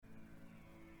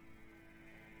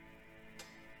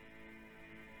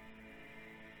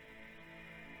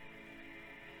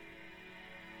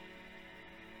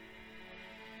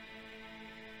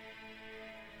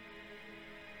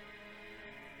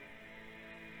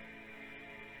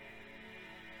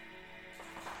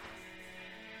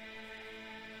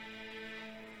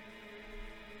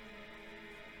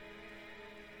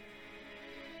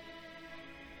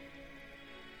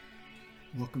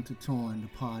Welcome to Torn, the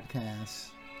podcast.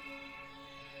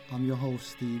 I'm your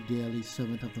host, Steve Daly,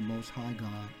 servant of the Most High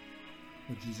God,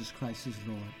 with Jesus Christ is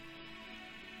Lord.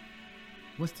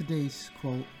 What's today's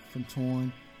quote from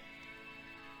Torn?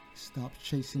 Stop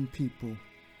chasing people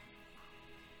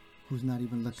who's not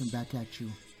even looking back at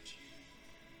you.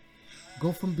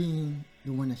 Go from being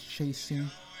the one that's chasing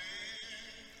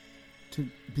to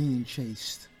being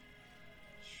chased.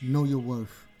 Know your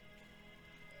worth.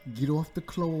 Get off the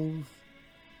clothes,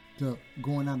 the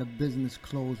going out of business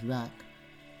clothes rack,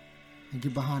 and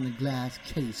get behind the glass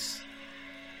case.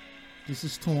 This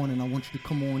is Torn, and I want you to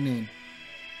come on in,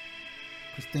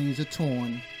 because things are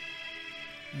torn,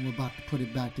 and we're about to put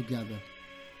it back together.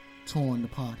 Torn, the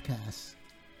podcast.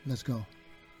 Let's go.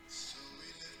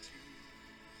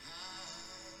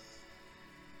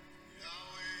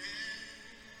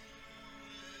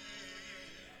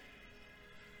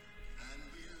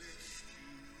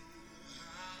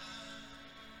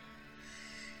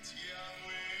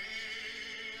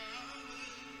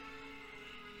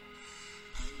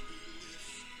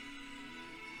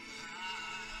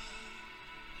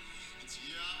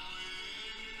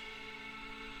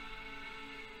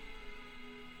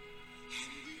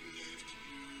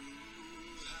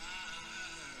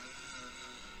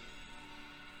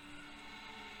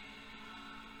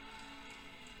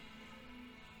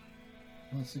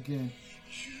 Once again,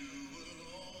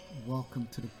 welcome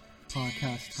to the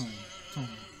podcast Torn.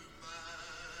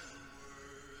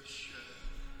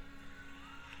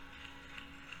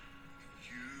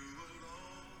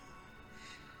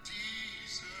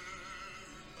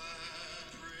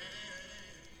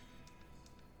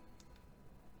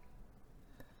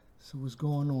 So what's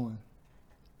going on,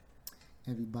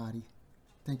 everybody?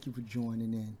 Thank you for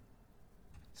joining in.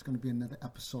 It's going to be another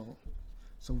episode.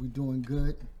 So we're doing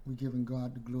good. We're giving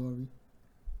God the glory.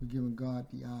 We're giving God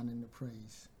the honor and the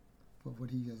praise for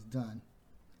what he has done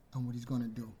and what he's going to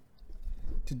do.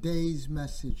 Today's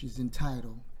message is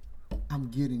entitled,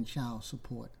 I'm Getting Child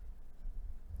Support.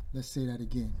 Let's say that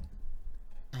again.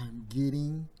 I'm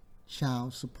getting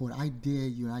child support. I dare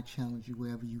you and I challenge you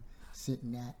wherever you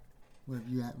sitting at, wherever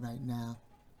you at right now,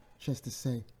 just to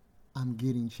say, I'm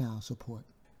getting child support.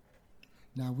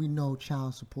 Now, we know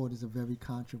child support is a very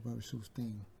controversial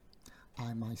thing.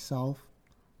 I myself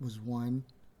was one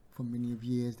for many of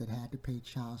years that had to pay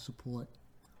child support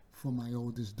for my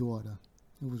oldest daughter.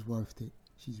 It was worth it.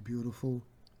 She's beautiful.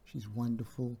 She's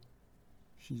wonderful.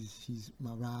 She's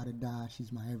my ride or die.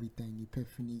 She's my everything,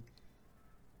 Epiphany.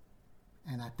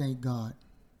 And I thank God.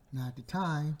 Now, at the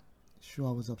time, sure,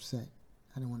 I was upset.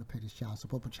 I didn't want to pay this child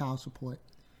support. But child support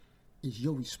is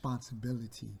your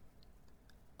responsibility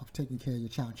of taking care of your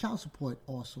child. Child support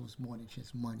also is more than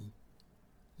just money.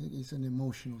 It's an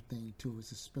emotional thing too.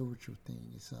 It's a spiritual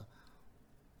thing. It's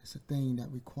a thing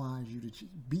that requires you to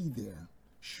be there.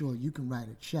 Sure, you can write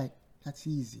a check. That's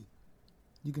easy.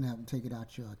 You can have them take it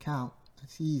out your account.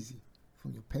 That's easy.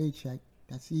 From your paycheck.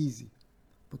 That's easy.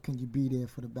 But can you be there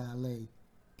for the ballet?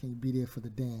 Can you be there for the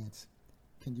dance?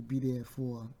 Can you be there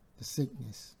for the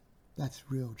sickness? That's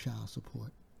real child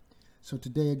support. So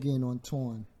today again on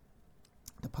Torn,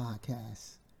 the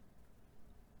podcast,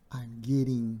 I'm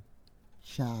getting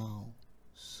child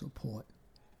support.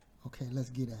 Okay, let's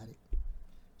get at it.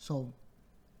 So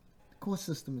the court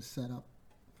system is set up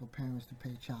for parents to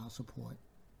pay child support,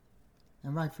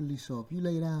 and rightfully so. If you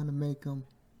lay down to make them,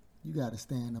 you got to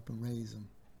stand up and raise them.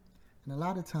 And a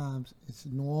lot of times it's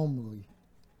normally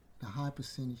the high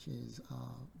percentage is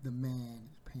the man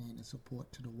is paying the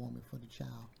support to the woman for the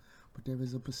child, but there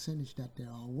is a percentage that there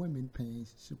are women paying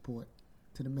support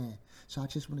to the man. So I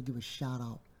just want to give a shout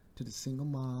out to the single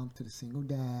mom, to the single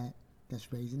dad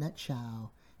that's raising that child,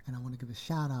 and I want to give a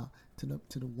shout out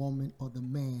to the woman or the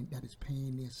man that is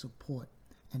paying their support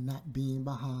and not being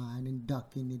behind and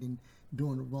ducking it and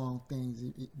doing the wrong things.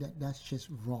 That's just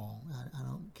wrong. I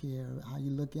don't care how you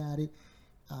look at it.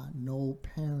 No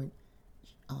parent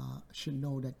should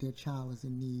know that their child is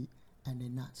in need and they're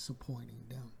not supporting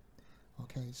them.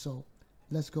 Okay, so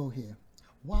let's go here.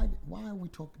 Why are we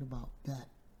talking about that,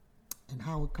 and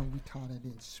how can we tie that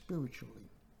in spiritually?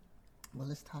 Well,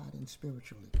 let's tie it in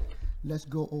spiritually. Let's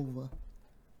go over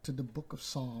to the book of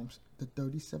Psalms, the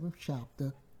 37th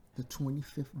chapter, the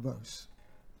 25th verse.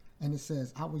 And it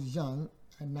says, I was young,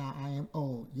 and now I am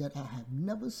old, yet I have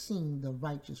never seen the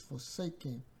righteous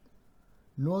forsaken,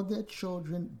 nor their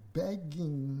children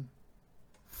begging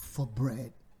for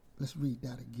bread. Let's read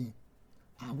that again.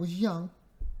 I was young,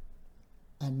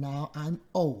 and now I'm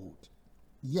old,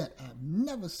 yet I've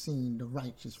never seen the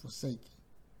righteous forsaken,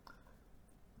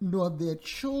 nor their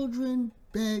children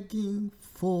begging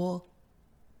for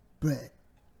bread.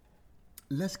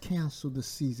 let's cancel the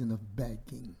season of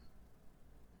begging.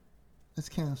 Let's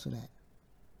cancel that.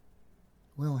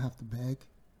 We don't have to beg.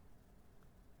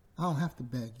 I don't have to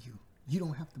beg you. You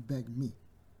don't have to beg me.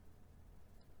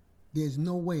 There's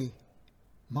no way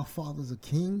my father's a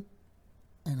king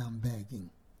and I'm begging.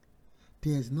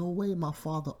 There's no way my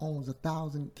father owns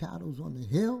 1,000 cattle on the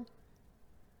hill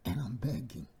and I'm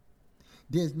begging.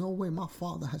 There's no way my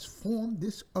father has formed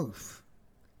this earth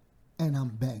and I'm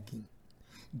begging.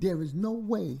 There is no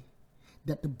way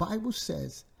that the Bible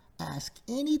says, ask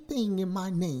anything in my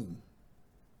name,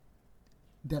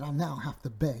 that I now have to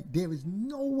beg. There is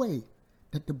no way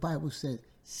that the Bible says,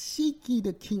 seek ye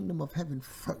the kingdom of heaven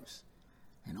first,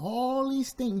 and all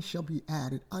these things shall be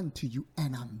added unto you,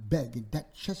 and I'm begging.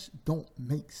 That just don't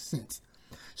make sense.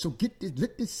 So get this,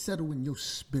 let this settle in your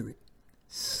spirit.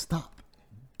 Stop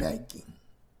begging.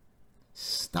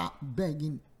 Stop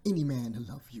begging any man to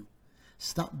love you.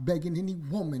 Stop begging any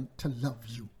woman to love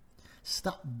you.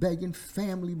 Stop begging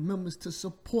family members to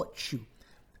support you.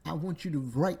 I want you to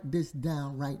write this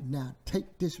down right now.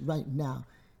 Take this right now.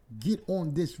 Get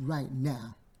on this right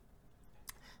now.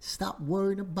 Stop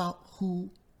worrying about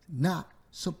who not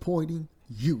supporting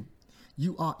you.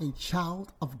 You are a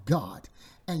child of God,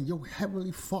 and your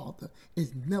heavenly Father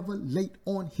is never late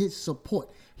on his support.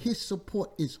 His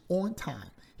support is on time.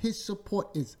 His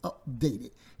support is updated.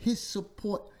 His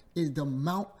support is the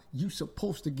amount you're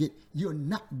supposed to get. You're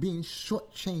not being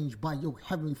shortchanged by your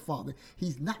heavenly Father.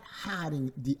 He's not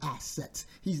hiding the assets.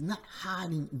 He's not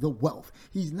hiding the wealth.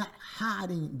 He's not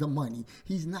hiding the money.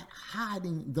 He's not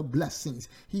hiding the blessings.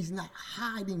 He's not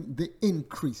hiding the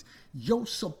increase. Your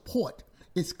support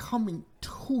is coming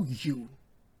to you.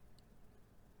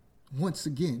 Once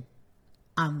again,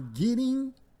 I'm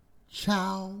getting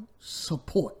child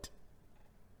support.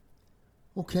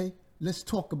 Okay, let's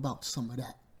talk about some of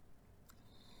that.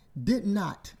 Did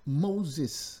not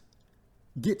Moses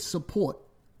get support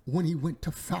when he went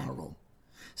to Pharaoh?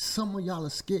 Some of y'all are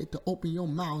scared to open your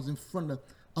mouths in front of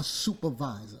a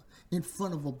supervisor, in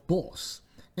front of a boss,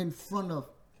 in front of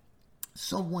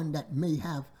someone that may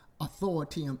have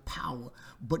authority and power.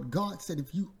 But God said,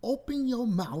 if you open your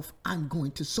mouth, I'm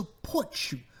going to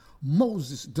support you.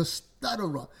 Moses, the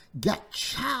stutterer, got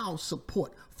child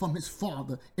support from his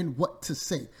father in what to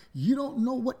say. You don't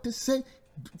know what to say?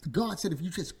 God said, if you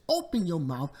just open your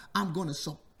mouth, I'm going to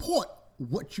support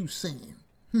what you're saying.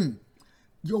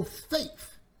 Your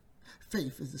faith.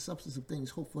 Faith is the substance of things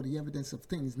hoped for, the evidence of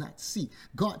things not seen.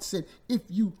 God said, if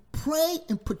you pray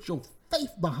and put your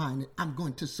faith behind it, I'm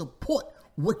going to support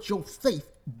what your faith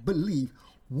believe.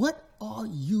 What are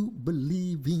you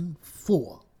believing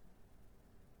for?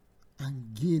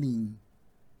 I'm getting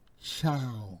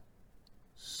child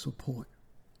support.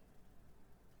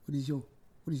 What is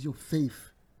your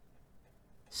faith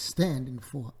standing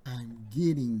for? I'm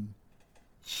getting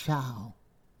child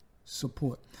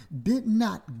support. Did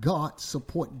not God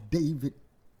support David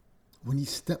when he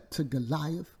stepped to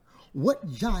Goliath?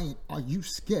 What giant are you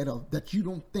scared of that you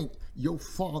don't think your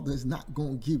father is not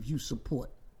going to give you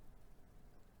support?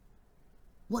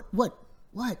 What?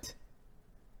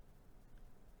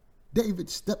 David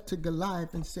stepped to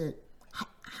Goliath and said,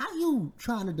 how you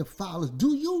trying to defile us?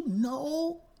 Do you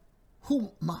know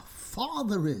who my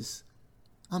father is?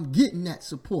 I'm getting that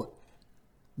support.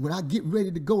 When I get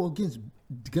ready to go against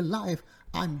Goliath,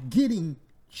 I'm getting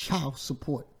child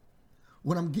support.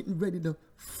 When I'm getting ready to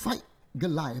fight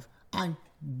Goliath, I'm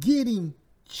getting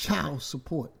child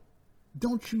support.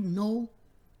 Don't you know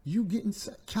you getting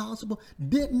child support?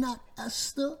 Did not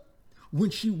Esther, when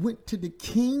she went to the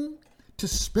king to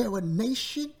spare a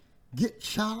nation, get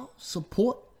child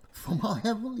support from her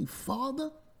heavenly Father?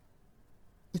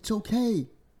 It's okay.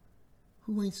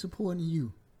 Who ain't supporting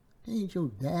you? They ain't your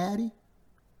daddy.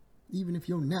 Even if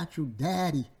your natural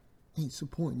daddy ain't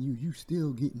supporting you, you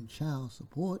still getting child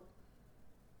support.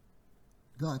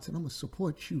 God said, I'm going to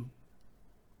support you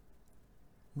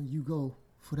when you go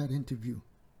for that interview.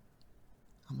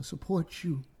 I'm going to support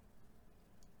you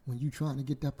when you trying to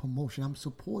get that promotion. I'm going to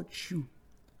support you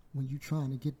when you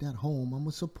trying to get that home. I'm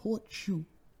going to support you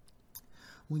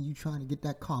when you trying to get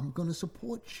that car. I'm going to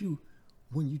support you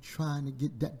when you trying to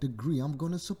get that degree. I'm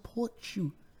going to support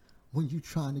you when you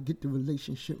trying to get the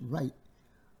relationship right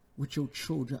with your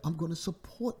children. I'm going to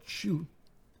support you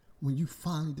when you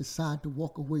finally decide to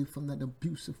walk away from that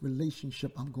abusive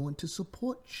relationship. I'm going to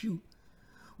support you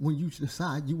when you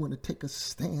decide you want to take a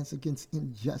stance against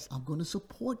injustice. I'm going to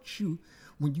support you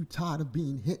when you tired of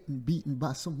being hit and beaten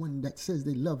by someone that says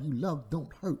they love you. Love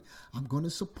don't hurt. I'm going to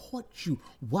support you.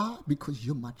 Why? Because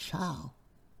you're my child.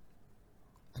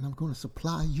 And I'm going to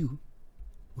supply you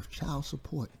with child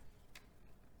support.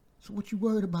 So what you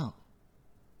worried about?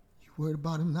 worried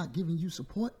about him not giving you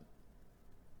support?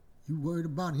 You worried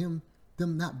about them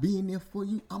not being there for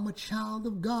you? I'm a child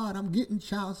of God. I'm getting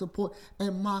child support,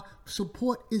 and my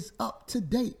support is up to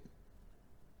date.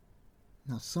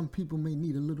 Now, some people may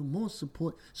need a little more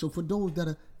support. So for those that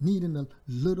are needing a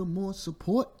little more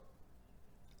support,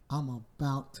 I'm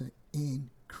about to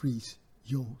increase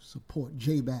your support.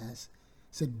 Jabez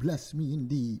said, bless me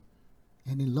indeed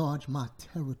and enlarge my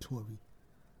territory.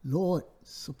 Lord,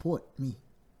 support me.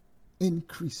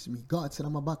 Increase me. God said,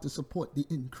 I'm about to support the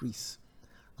increase.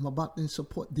 I'm about to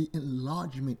support the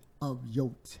enlargement of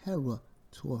your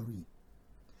territory.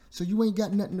 So you ain't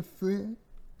got nothing to fear.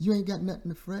 You ain't got nothing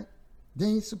to fret. They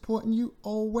ain't supporting you.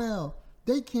 Oh, well,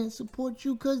 they can't support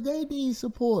you because they need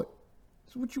support.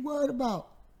 So what you worried about?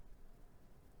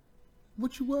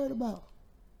 What you worried about?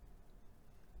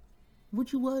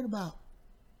 What you worried about?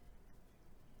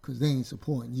 Because they ain't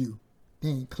supporting you. They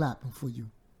ain't clapping for you.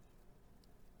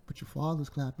 But your Father's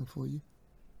clapping for you.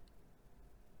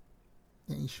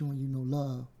 They ain't showing you no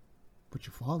love, but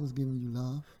your Father's giving you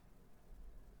love.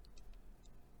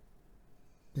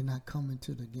 They're not coming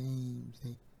to the games.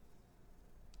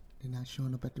 They're not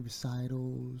showing up at the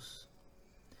recitals.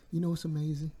 You know what's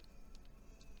amazing?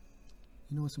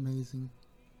 You know what's amazing?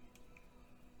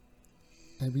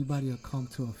 Everybody will come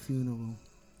to a funeral,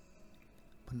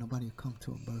 but nobody will come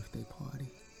to a birthday party.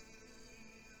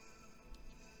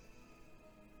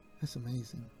 That's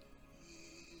amazing.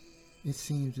 It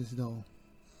seems as though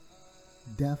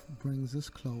death brings us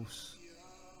close,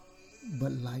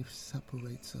 but life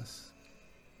separates us.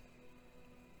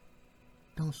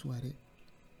 Don't sweat it.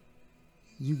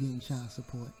 You getting child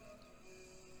support.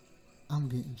 I'm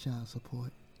getting child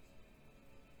support.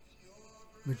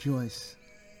 Rejoice.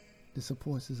 The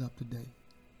support is up to date.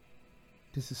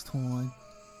 This is Torn,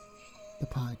 the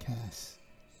podcast.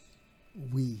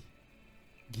 We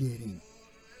getting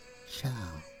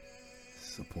child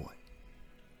support.